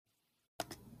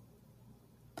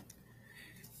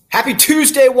Happy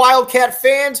Tuesday, Wildcat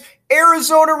fans.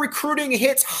 Arizona recruiting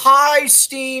hits high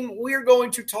steam. We're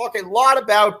going to talk a lot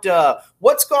about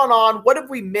what's gone on, what have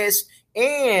we missed,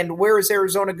 and where is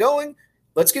Arizona going?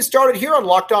 Let's get started here on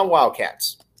Locked On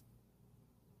Wildcats.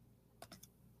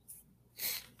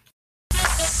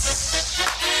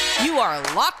 You are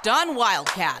Locked On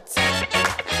Wildcats,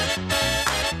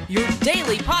 your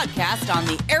daily podcast on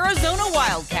the Arizona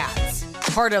Wildcats,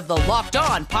 part of the Locked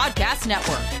On Podcast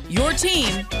Network, your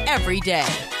team every day.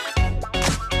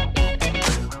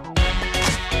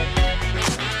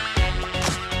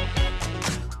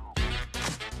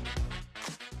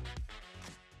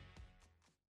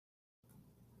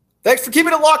 Thanks for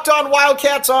keeping it locked on,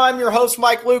 Wildcats. I'm your host,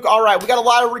 Mike Luke. All right, we got a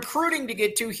lot of recruiting to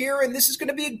get to here, and this is going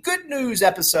to be a good news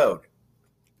episode.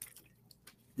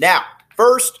 Now,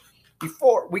 first,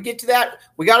 before we get to that,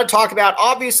 we got to talk about,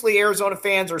 obviously, Arizona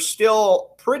fans are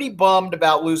still pretty bummed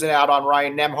about losing out on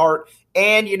Ryan Nembhard.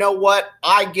 And you know what?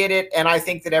 I get it, and I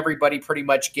think that everybody pretty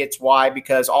much gets why,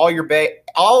 because all your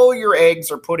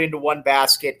eggs are put into one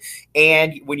basket,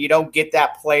 and when you don't get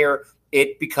that player,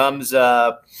 it becomes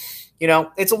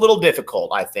it's a little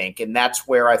difficult, I think, and that's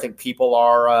where I think people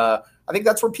are. I think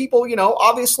that's where people,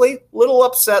 obviously, a little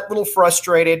upset, a little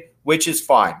frustrated, which is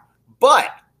fine. But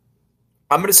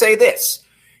I'm going to say this: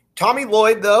 Tommy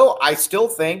Lloyd, though, I still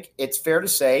think it's fair to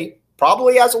say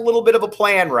probably has a little bit of a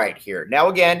plan right here. Now,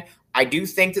 again, I do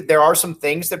think that there are some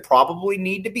things that probably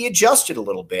need to be adjusted a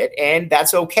little bit, and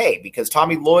that's okay because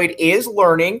Tommy Lloyd is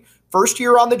learning, first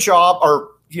year on the job, or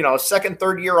second,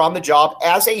 third year on the job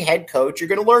as a head coach. You're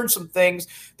going to learn some things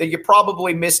that you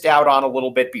probably missed out on a little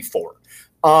bit before.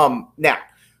 Now,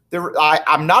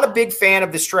 I'm not a big fan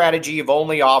of the strategy of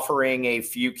only offering a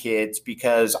few kids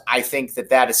because I think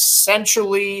that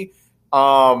essentially,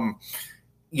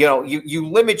 you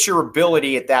limit your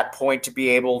ability at that point to be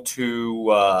able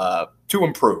to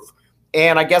improve.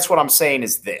 And I guess what I'm saying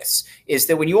is this, is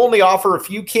that when you only offer a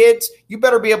few kids, you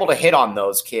better be able to hit on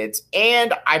those kids.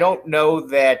 And I don't know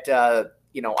that,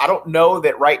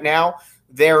 right now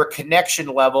their connection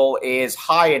level is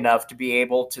high enough to be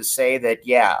able to say that,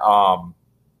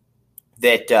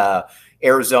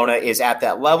 Arizona is at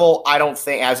that level. I don't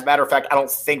think, as a matter of fact, I don't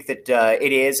think that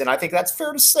it is. And I think that's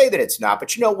fair to say that it's not.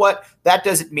 But you know what? That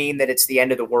doesn't mean that it's the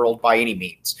end of the world by any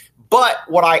means. But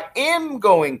what I am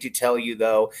going to tell you,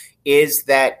 though, is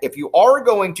that if you are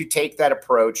going to take that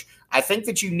approach, I think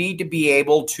that you need to be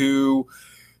able to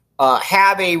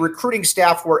have a recruiting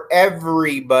staff where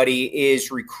everybody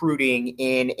is recruiting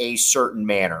in a certain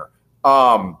manner.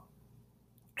 Again,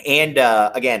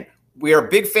 we are a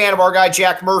big fan of our guy,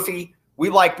 Jack Murphy. We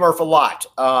like Murph a lot.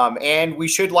 And we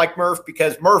should like Murph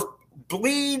because Murph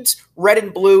bleeds red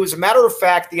and blue. As a matter of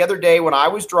fact, the other day when I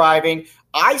was driving,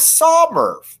 I saw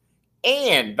Murph.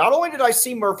 And not only did I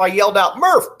see Murph, I yelled out,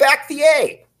 "Murph, back the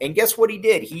A." And guess what he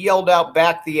did? He yelled out,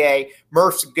 "Back the A."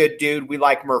 Murph's a good dude. We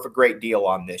like Murph a great deal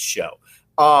on this show.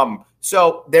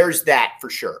 So there's that for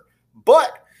sure.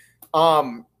 But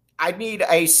I need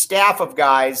a staff of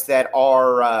guys that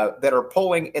are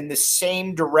pulling in the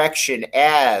same direction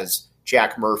as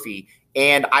Jack Murphy.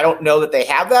 And I don't know that they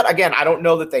have that. Again, I don't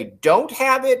know that they don't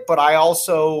have it, but I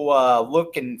also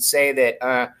look and say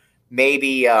that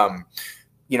maybe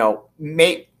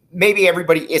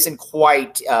everybody isn't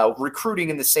quite recruiting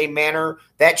in the same manner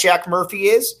that Jack Murphy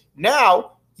is.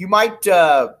 Now, you might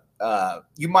have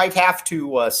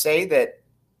to say that,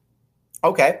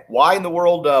 okay, why in the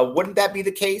world wouldn't that be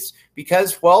the case?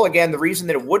 Because, well, again, the reason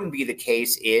that it wouldn't be the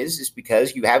case is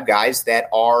because you have guys that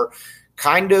are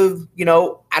kind of, I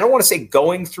don't want to say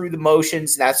going through the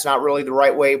motions. That's not really the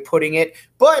right way of putting it.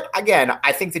 But again,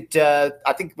 I think that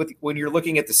when you're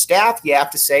looking at the staff, you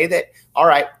have to say that, all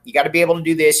right, you got to be able to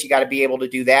do this. You got to be able to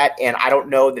do that. And I don't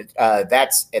know that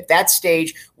that's at that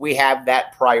stage we have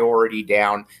that priority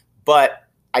down. But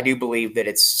I do believe that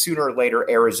it's sooner or later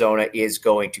Arizona is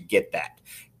going to get that.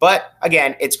 But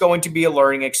again, it's going to be a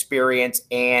learning experience,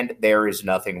 and there is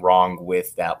nothing wrong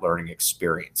with that learning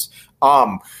experience.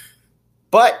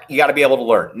 But you got to be able to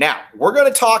learn. Now, we're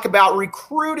going to talk about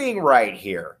recruiting right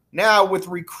here. Now, with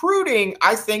recruiting,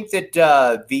 I think that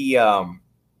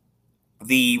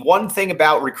the one thing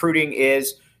about recruiting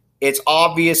is it's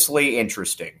obviously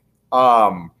interesting.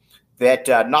 Not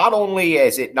only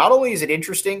is it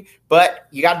interesting, but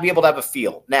you got to be able to have a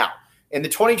feel. Now, in the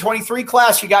 2023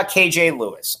 class, you got KJ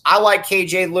Lewis. I like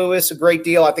KJ Lewis a great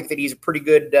deal. I think that he's a pretty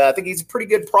good.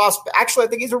 Prospect. Actually, I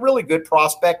think he's a really good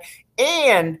prospect,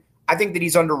 and I think that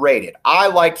he's underrated. I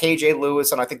like KJ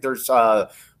Lewis, and I think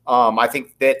I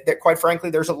think that quite frankly,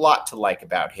 there's a lot to like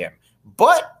about him.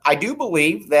 But I do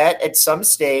believe that at some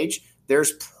stage,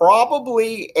 there's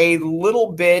probably a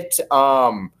little bit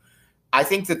I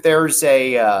think that there's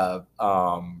a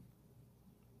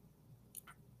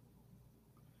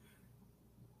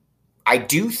I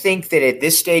do think that at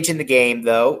this stage in the game,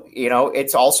 though,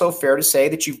 it's also fair to say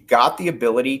that you've got the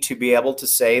ability to be able to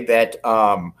say that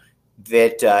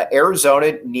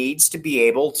Arizona needs to be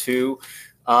able to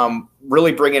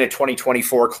really bring in a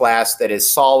 2024 class that is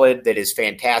solid, that is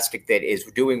fantastic, that is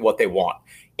doing what they want.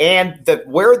 And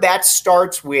where that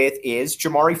starts with is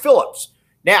Jamari Phillips.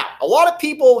 Now, a lot of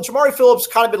people, Jamari Phillips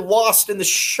kind of been lost in the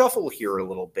shuffle here a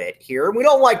little bit here, and we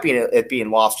don't like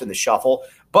being lost in the shuffle.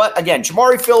 But again,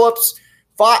 Jamari Phillips,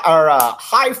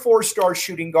 high 4-star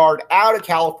shooting guard out of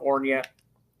California.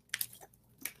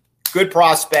 Good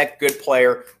prospect, good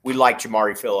player. We like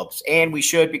Jamari Phillips, and we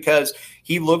should because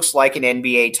he looks like an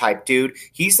NBA type dude.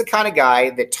 He's the kind of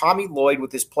guy that Tommy Lloyd,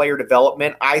 with his player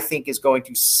development, I think is going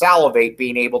to salivate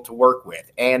being able to work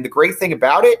with. And the great thing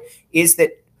about it is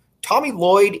that Tommy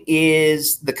Lloyd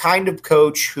is the kind of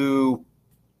coach who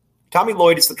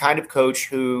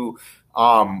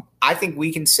I think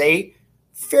we can say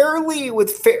fairly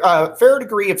with fair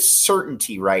degree of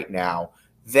certainty right now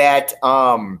that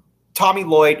Tommy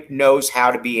Lloyd knows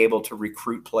how to be able to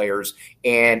recruit players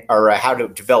or how to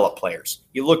develop players.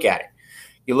 You look at it.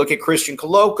 You look at Christian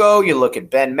Coloco, you look at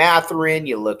Ben Mathurin,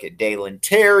 you look at Dalen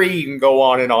Terry, you can go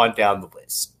on and on down the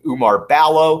list. Umar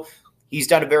Ballo, he's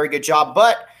done a very good job,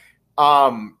 but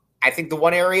I think the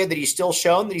one area that he's still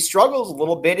shown that he struggles a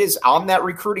little bit is on that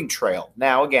recruiting trail.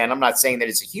 Now, again, I'm not saying that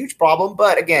it's a huge problem,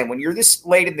 but again, when you're this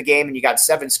late in the game and you got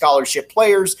 7 scholarship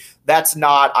players, that's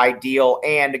not ideal.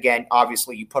 And again,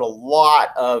 obviously, you put a lot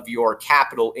of your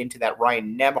capital into that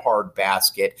Ryan Nembhard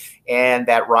basket, and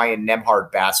that Ryan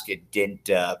Nembhard basket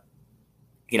didn't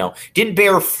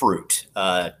bear fruit.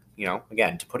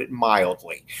 Again, to put it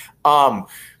mildly,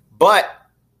 but.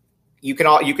 You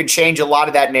can change a lot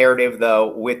of that narrative,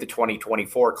 though, with the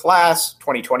 2024 class,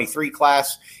 2023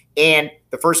 class, and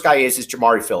the first guy is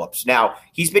Jamari Phillips. Now,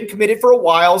 he's been committed for a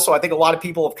while, so I think a lot of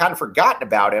people have kind of forgotten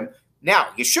about him. Now,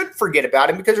 you shouldn't forget about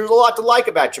him because there's a lot to like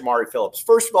about Jamari Phillips.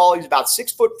 First of all, he's about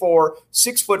 6'4",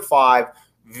 6'5",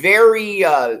 very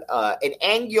an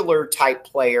angular type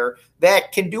player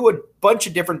that can do a bunch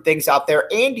of different things out there,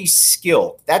 and he's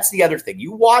skilled. That's the other thing.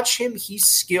 You watch him, he's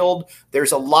skilled.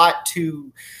 There's a lot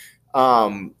to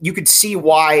you could see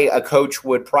why a coach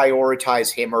would prioritize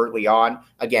him early on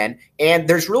again. And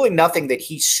there's really nothing that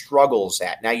he struggles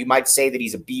at. Now, you might say that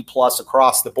he's a B+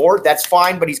 across the board. That's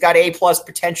fine, but he's got A+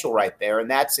 potential right there.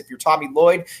 And that's, if you're Tommy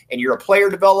Lloyd and you're a player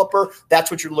developer, that's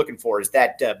what you're looking for, is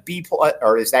that B+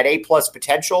 or is that A+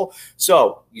 potential.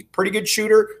 So he's a pretty good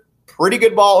shooter, pretty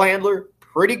good ball handler,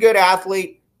 pretty good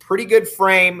athlete, pretty good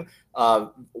frame.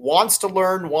 Wants to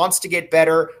learn, wants to get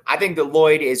better. I think that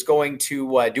Lloyd is going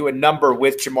to do a number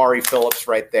with Jamari Phillips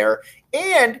right there.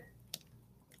 And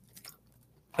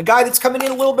a guy that's coming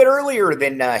in a little bit earlier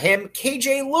than him,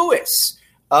 KJ Lewis,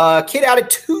 kid out of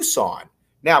Tucson.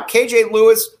 Now, KJ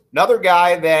Lewis, another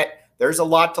guy that there's a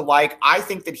lot to like. I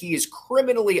think that he is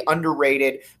criminally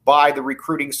underrated by the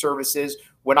recruiting services.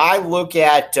 When I look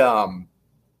at the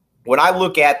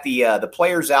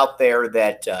players out there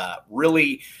that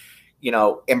really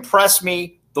impress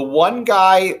me. The one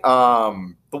guy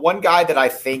that I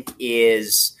think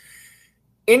is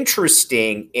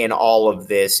interesting in all of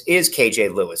this is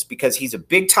KJ Lewis, because he's a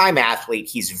big time athlete.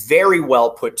 He's very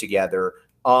well put together.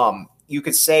 You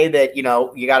could say that, you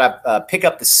got to pick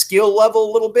up the skill level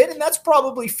a little bit, and that's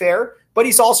probably fair, but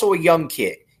he's also a young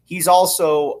kid. He's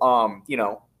also,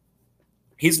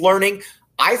 he's learning.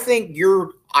 I think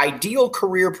your ideal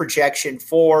career projection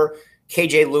for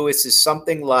KJ Lewis is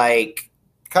something like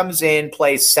comes in,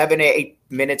 plays 7 to 8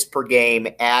 minutes per game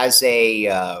as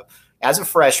a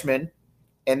freshman,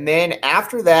 and then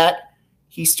after that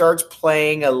he starts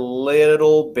playing a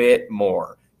little bit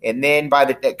more, and then by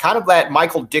the kind of that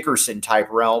Michael Dickerson type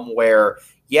realm where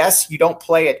yes, you haven't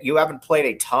played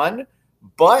a ton,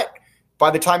 but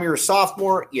by the time you're a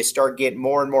sophomore, you start getting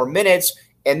more and more minutes.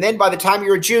 And then by the time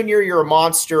you're a junior, you're a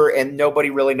monster and nobody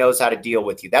really knows how to deal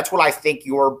with you. That's what I think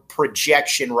your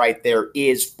projection right there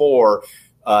is for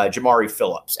Jamari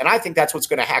Phillips. And I think that's what's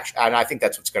going to happen. And I think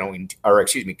that's what's going to,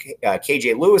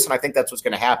 KJ Lewis. And I think that's what's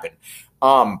going to happen.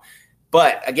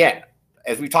 But again,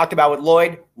 as we talked about with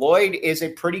Lloyd is a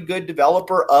pretty good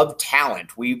developer of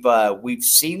talent. We've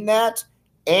seen that.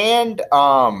 And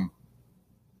I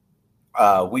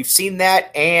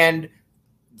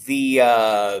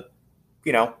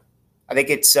think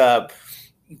it's,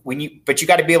 but you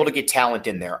got to be able to get talent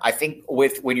in there. I think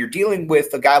when you're dealing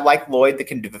with a guy like Lloyd that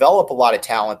can develop a lot of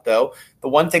talent, though, the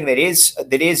one thing that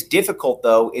is difficult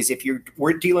though is if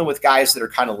we're dealing with guys that are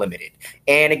kind of limited.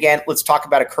 And again, let's talk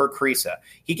about a Kirk Kriisa.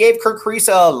 He gave Kirk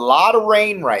Kriisa a lot of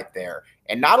rain right there.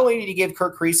 And not only did he give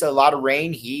Kirk Kriisa a lot of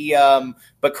rain,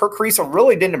 but Kirk Kriisa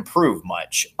really didn't improve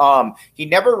much. He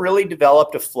never really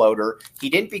developed a floater. He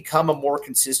didn't become a more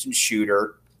consistent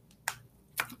shooter.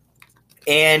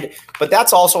 But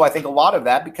that's also, I think, a lot of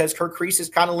that because Kirk Kriisa is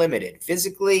kind of limited.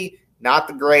 Physically, not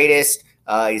the greatest.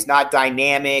 He's not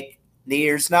dynamic.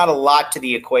 There's not a lot to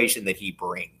the equation that he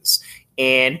brings.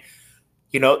 And,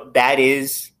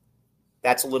 that's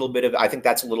a little bit of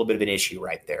an issue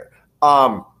right there.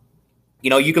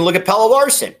 You can look at Pelle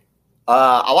Larsson.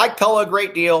 I like Pelle a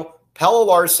great deal. Pelle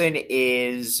Larsson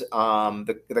is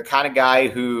the kind of guy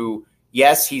who,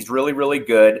 yes, he's really, really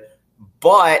good,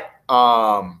 but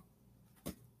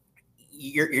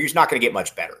he's not going to get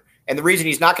much better. And the reason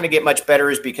he's not going to get much better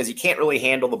is because he can't really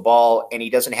handle the ball and he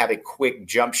doesn't have a quick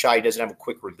jump shot. He doesn't have a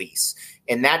quick release.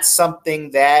 And that's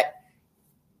something that,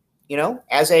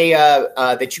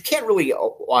 that you can't really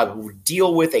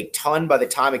deal with a ton by the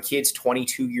time a kid's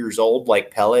 22 years old,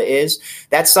 like Pelle is.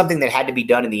 That's something that had to be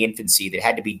done in the infancy, that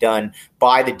had to be done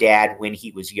by the dad when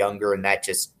he was younger. And that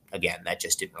just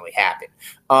didn't really happen.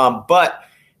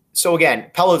 So again,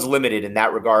 Pelle's limited in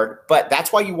that regard, but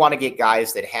that's why you want to get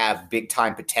guys that have big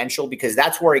time potential because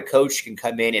that's where a coach can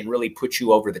come in and really put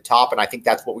you over the top. And I think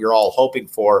that's what we're all hoping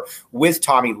for with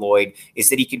Tommy Lloyd is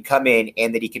that he can come in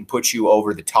and that he can put you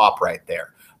over the top right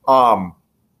there.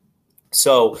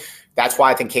 So that's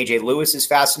why I think KJ Lewis is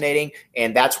fascinating.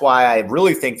 And that's why I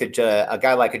really think that a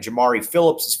guy like a Jamari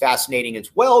Phillips is fascinating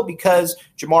as well, because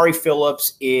Jamari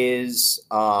Phillips is,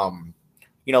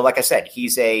 like I said,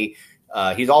 he's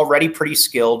already pretty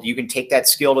skilled. You can take that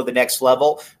skill to the next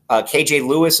level. KJ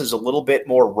Lewis is a little bit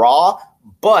more raw,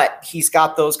 but he's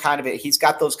got those kind of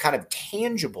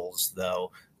tangibles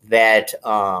though that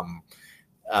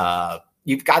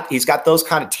he's got those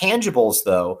kind of tangibles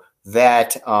though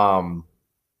that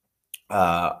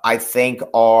I think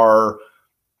are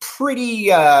pretty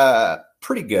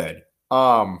good.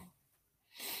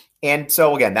 And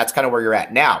so again, that's kind of where you're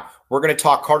at. Now we're going to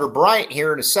talk Carter Bryant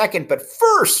here in a second, but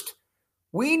first,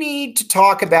 we need to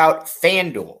talk about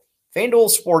FanDuel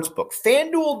Sportsbook,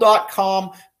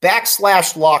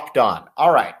 FanDuel.com/lockedon.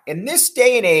 All right. In this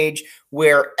day and age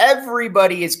where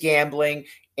everybody is gambling,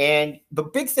 and the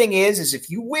big thing is if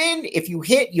you win, if you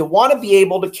hit, you want to be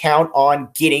able to count on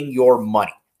getting your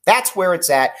money. That's where it's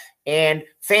at. And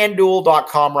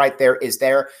FanDuel.com right there is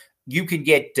there. You can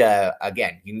get, you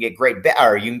can get great bet,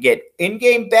 or you can get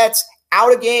in-game bets,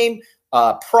 out of game,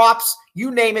 props,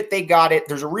 you name it, they got it.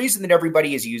 There's a reason that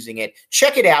everybody is using it.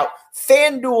 Check it out.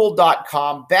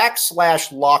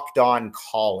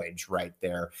 FanDuel.com/LockedOnCollege right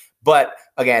there. But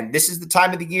again, this is the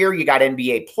time of the year. You got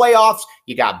NBA playoffs.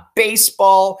 You got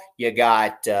baseball. You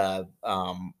got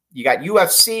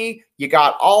UFC. You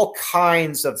got all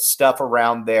kinds of stuff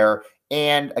around there.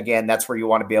 And again, that's where you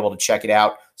want to be able to check it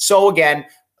out. So again,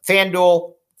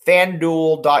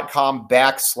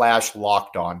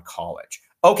 FanDuel.com/LockedOnCollege.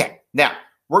 Okay, now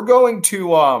we're going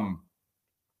to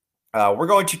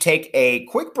take a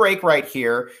quick break right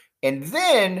here, and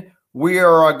then we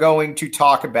are going to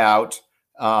talk about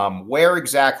where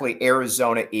exactly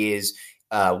Arizona is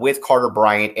with Carter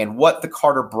Bryant and what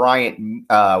Carter Bryant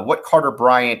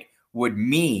would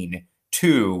mean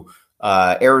to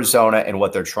Arizona and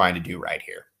what they're trying to do right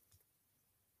here.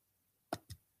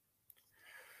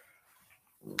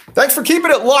 Thanks for keeping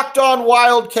it locked on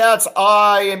Wildcats.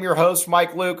 I am your host,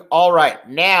 Mike Luke. All right,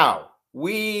 now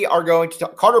we are going to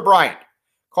talk Carter Bryant.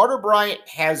 Carter Bryant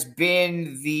has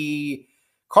been the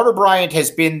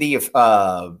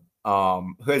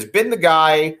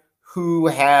guy who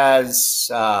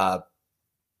has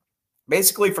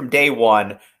basically from day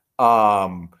one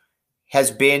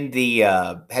has been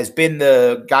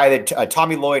the guy that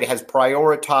Tommy Lloyd has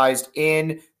prioritized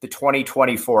in the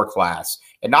 2024 class.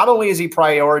 And not only is he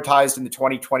prioritized in the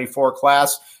 2024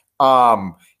 class,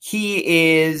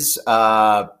 he is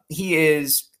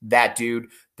that dude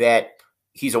that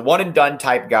he's a one and done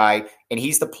type guy, and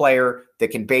he's the player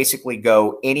that can basically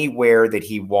go anywhere that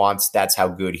he wants. That's how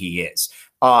good he is.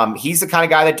 He's the kind of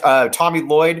guy that Tommy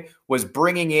Lloyd was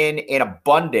bringing in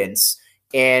abundance.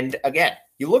 And again,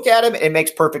 you look at him, it makes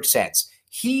perfect sense.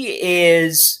 He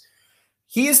is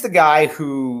the guy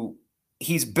who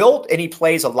he's built and he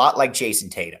plays a lot like Jason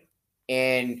Tatum.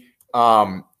 And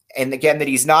again, that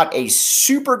he's not a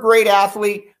super great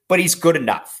athlete, but he's good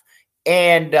enough.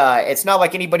 And it's not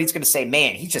like anybody's going to say,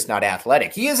 man, he's just not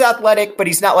athletic. He is athletic, but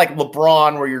he's not like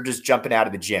LeBron where you're just jumping out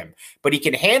of the gym. But he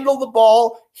can handle the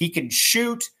ball. He can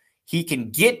shoot. He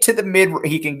can get to the mid.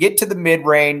 He can get to the mid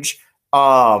range.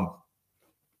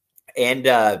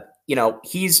 He's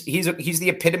the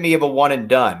epitome of a one and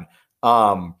done.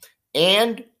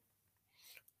 And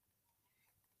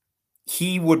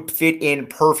he would fit in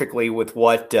perfectly with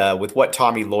what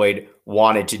Tommy Lloyd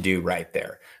wanted to do right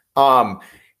there.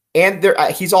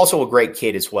 He's also a great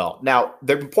kid as well. Now,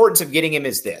 the importance of getting him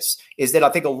is that I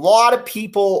think a lot of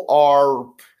people are,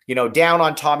 down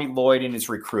on Tommy Lloyd in his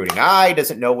recruiting. He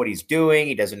doesn't know what he's doing.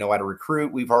 He doesn't know how to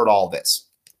recruit. We've heard all this.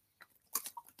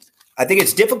 I think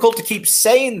it's difficult to keep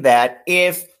saying that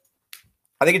if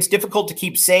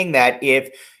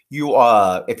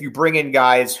you bring in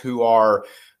guys who are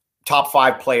top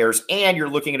 5 players and you're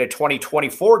looking at a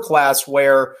 2024 class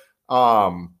where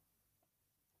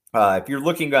if you're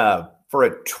looking for a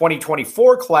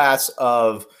 2024 class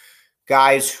of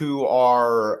guys who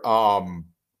are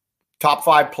top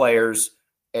 5 players,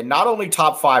 and not only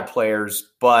top 5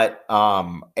 players, but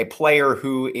a player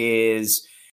who is,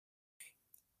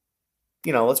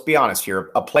 let's be honest here,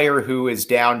 a player who is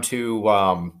down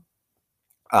to,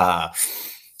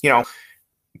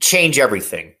 change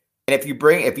everything.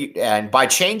 And by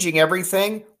changing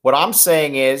everything, what I'm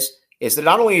saying is that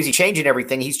not only is he changing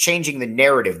everything, he's changing the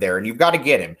narrative there, and you've got to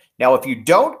get him. Now, if you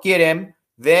don't get him,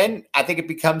 then I think it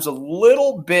becomes a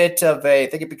little bit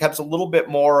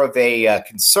more of a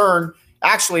concern.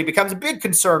 Actually, it becomes a big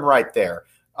concern right there.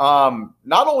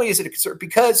 Not only is it a concern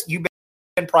because you've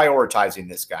been prioritizing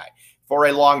this guy for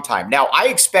a long time. Now, I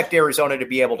expect Arizona to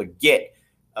be able to get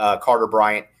Carter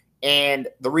Bryant, and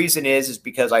the reason is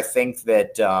because I think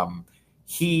that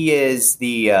he's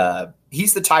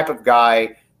the type of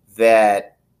guy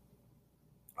that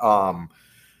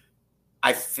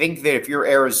I think that if you're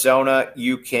Arizona,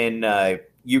 you can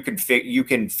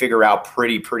figure out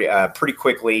pretty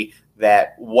quickly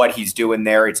that what he's doing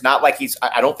there. It's not like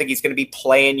I don't think he's going to be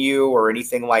playing you or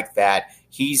anything like that.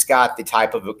 He's got the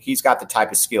type of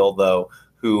skill though,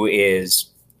 he's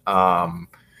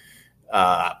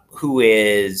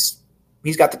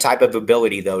got the type of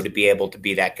ability though to be able to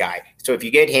be that guy. So if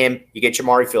you get him, you get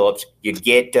Jamari Phillips, you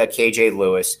get KJ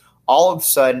Lewis, all of a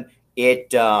sudden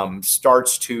it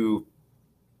starts to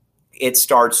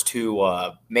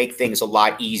make things a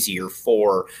lot easier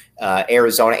for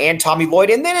Arizona and Tommy Lloyd.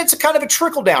 And then it's a kind of a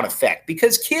trickle-down effect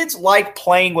because kids like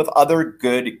playing with other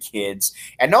good kids.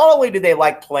 And not only do they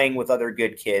like playing with other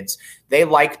good kids, they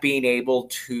like being able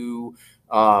to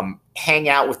hang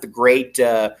out with the great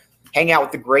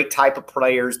type of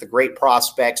players, the great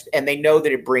prospects, and they know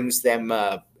that it brings them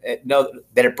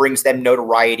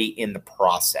notoriety in the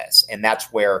process. And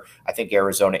that's where I think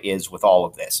Arizona is with all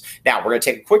of this. Now, we're going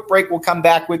to take a quick break. We'll come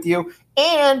back with you.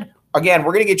 And again,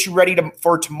 we're going to get you ready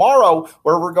for tomorrow,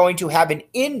 where we're going to have an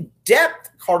in-depth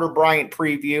Carter Bryant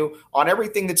preview on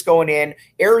everything that's going in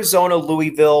Arizona,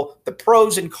 Louisville, the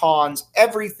pros and cons,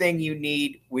 everything you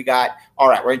need. We got. All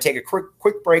right, we're going to take a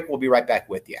quick break. We'll be right back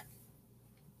with you.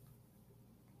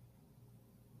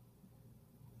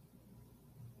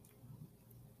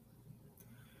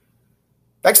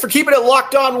 Thanks for keeping it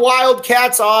locked on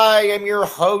Wildcats. I am your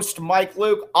host, Mike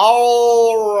Luke.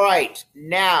 All right,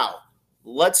 now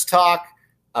let's talk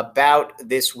about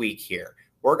this week here.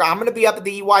 I'm going to be up at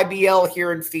the EYBL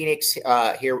here in Phoenix,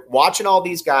 here watching all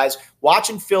these guys,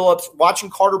 watching Phillips,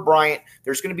 watching Carter Bryant.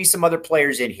 There's going to be some other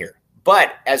players in here.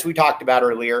 But as we talked about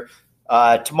earlier,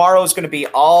 tomorrow is going to be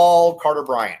all Carter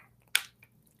Bryant.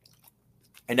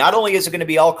 And not only is it going to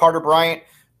be all Carter Bryant,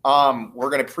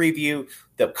 we're going to preview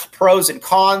the pros and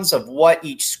cons of what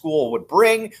each school would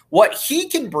bring, what he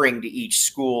can bring to each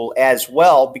school as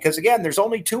well, because, again, there's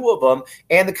only 2 of them,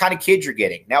 and the kind of kid you're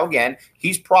getting. Now, again,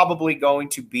 he's probably going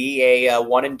to be a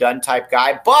one-and-done type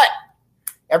guy, but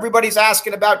everybody's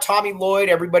asking about Tommy Lloyd.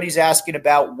 Everybody's asking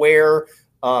about where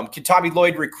can Tommy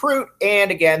Lloyd recruit,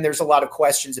 and, again, there's a lot of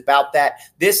questions about that.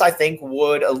 This, I think,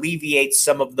 would alleviate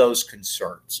some of those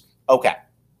concerns. Okay.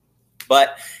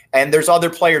 And there's other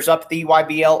players up at the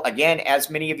EYBL. Again, as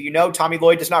many of you know, Tommy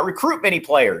Lloyd does not recruit many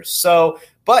players.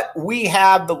 But we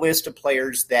have the list of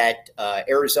players that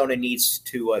Arizona needs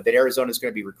to, that Arizona is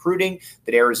going to be recruiting,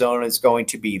 that Arizona is going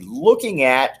to be looking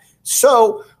at.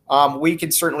 So we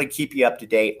can certainly keep you up to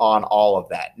date on all of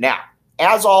that. Now,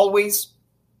 as always,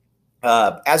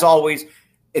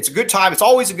 it's a good time. It's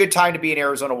always a good time to be an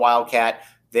Arizona Wildcat.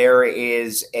 There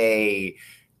is a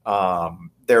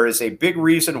big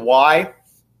reason why.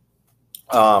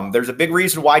 There's a big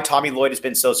reason why Tommy Lloyd has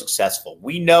been so successful.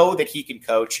 We know that he can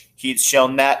coach. He's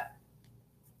shown that.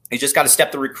 He's just got to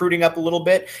step the recruiting up a little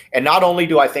bit. And not only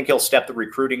do I think he'll step the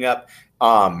recruiting up,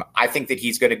 I think that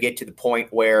he's going to get to the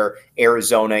point where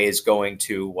Arizona is going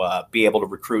to be able to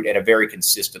recruit at a very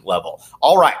consistent level.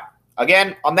 All right.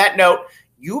 Again, on that note,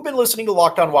 you've been listening to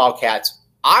Locked On Wildcats.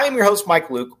 I am your host, Mike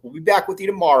Luke. We'll be back with you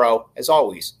tomorrow. As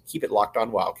always, keep it Locked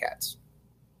On Wildcats.